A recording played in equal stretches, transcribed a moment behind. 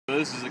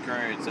this is the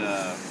current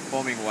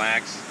foaming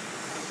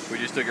wax. We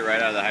just took it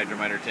right out of the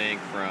hydrometer tank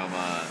from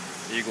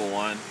Eagle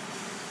 1.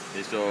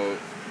 And so,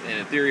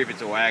 in theory, if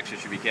it's a wax, it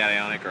should be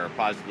cationic or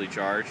positively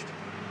charged.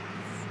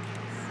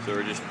 So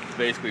we're just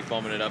basically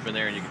foaming it up in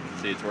there, and you can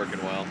see it's working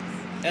well.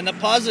 And the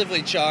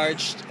positively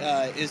charged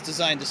is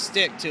designed to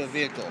stick to a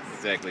vehicle.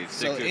 Exactly.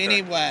 So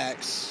any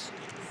wax.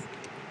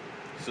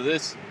 So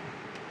this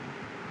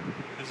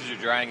is your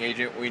drying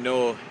agent. We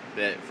know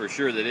that for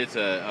sure that it's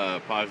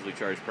a positively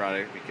charged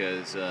product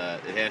because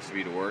it has to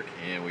be to work,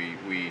 and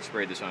we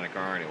sprayed this on a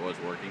car and it was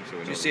working. So we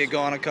know. Did you see it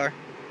go on a car?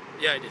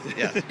 Yeah, I did.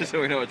 Yeah,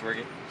 so we know it's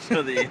working.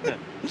 So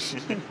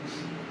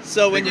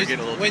so when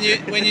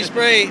you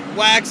spray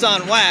wax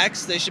on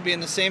wax, they should be in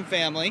the same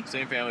family.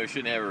 Same family. We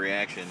shouldn't have a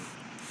reaction.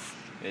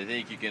 I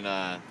think you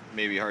can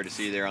maybe hard to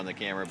see there on the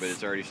camera, but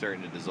it's already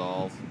starting to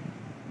dissolve.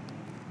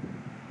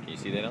 Can you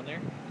see that on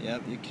there?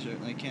 Yep, you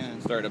certainly can.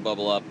 It's starting to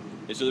bubble up.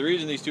 And so the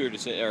reason these two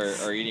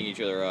are eating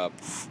each other up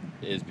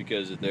is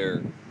because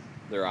they're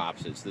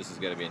opposites. This has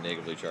got to be a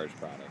negatively charged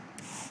product.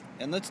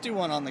 And let's do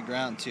one on the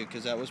ground too,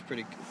 because that was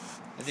pretty.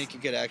 I think you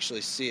could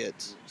actually see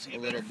it a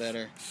little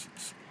better.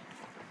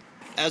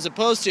 As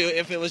opposed to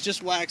if it was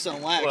just wax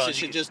on wax, well, it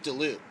should just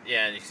dilute.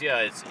 Yeah, and you see how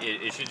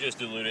it should just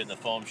dilute it, and the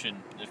foam should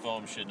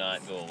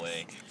not go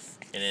away.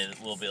 And then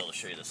we'll be able to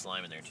show you the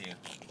slime in there too.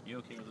 You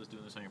okay with us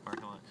doing this on your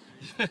parking lot?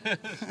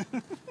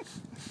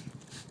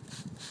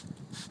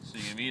 So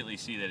you can immediately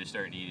see that it's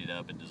starting to eat it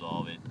up and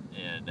dissolve it,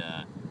 and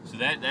so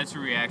that's a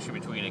reaction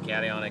between a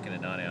cationic and a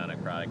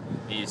non-ionic product.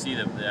 And you see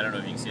I don't know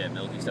if you can see that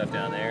milky stuff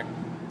down there.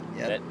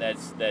 Yeah.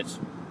 That's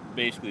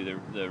basically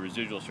the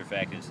residual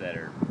surfactants that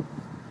are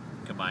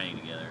combining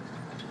together.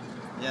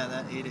 Yeah,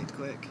 that ate it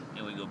quick.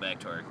 And we go back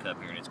to our cup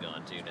here, and it's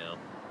gone too now.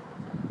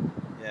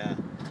 Yeah.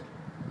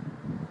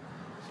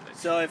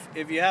 So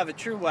if you have a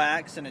true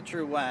wax and a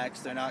true wax,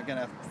 they're not going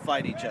to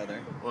fight each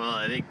other. Well,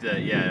 I think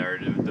or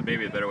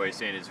maybe a better way of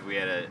saying it is if we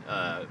had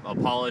a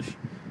polish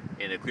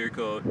and a clear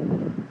coat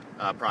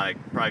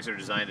products that are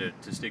designed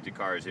to stick to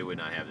cars, it would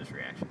not have this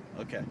reaction.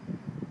 Okay.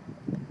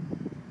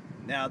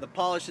 Now the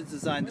polish is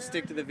designed to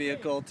stick to the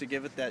vehicle to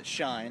give it that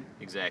shine.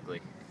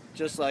 Exactly.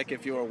 Just like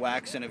if you were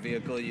waxing a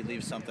vehicle, you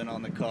leave something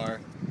on the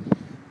car.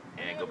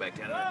 And go back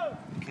down to that.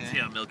 Okay. See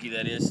how milky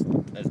that is?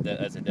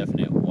 That's a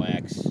definite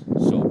wax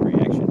soap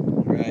reaction.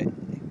 Right.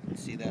 You can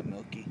see that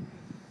milky.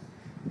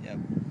 Yep. So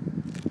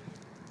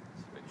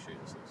I can show you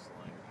this little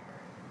slime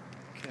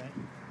here. Okay.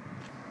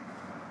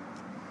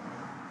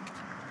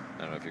 I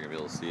don't know if you're going to be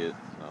able to see it.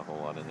 There's not a whole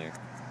lot in there.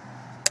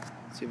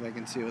 See if I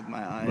can see it with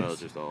my eyes. Well,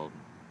 it's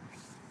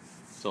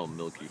all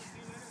milky.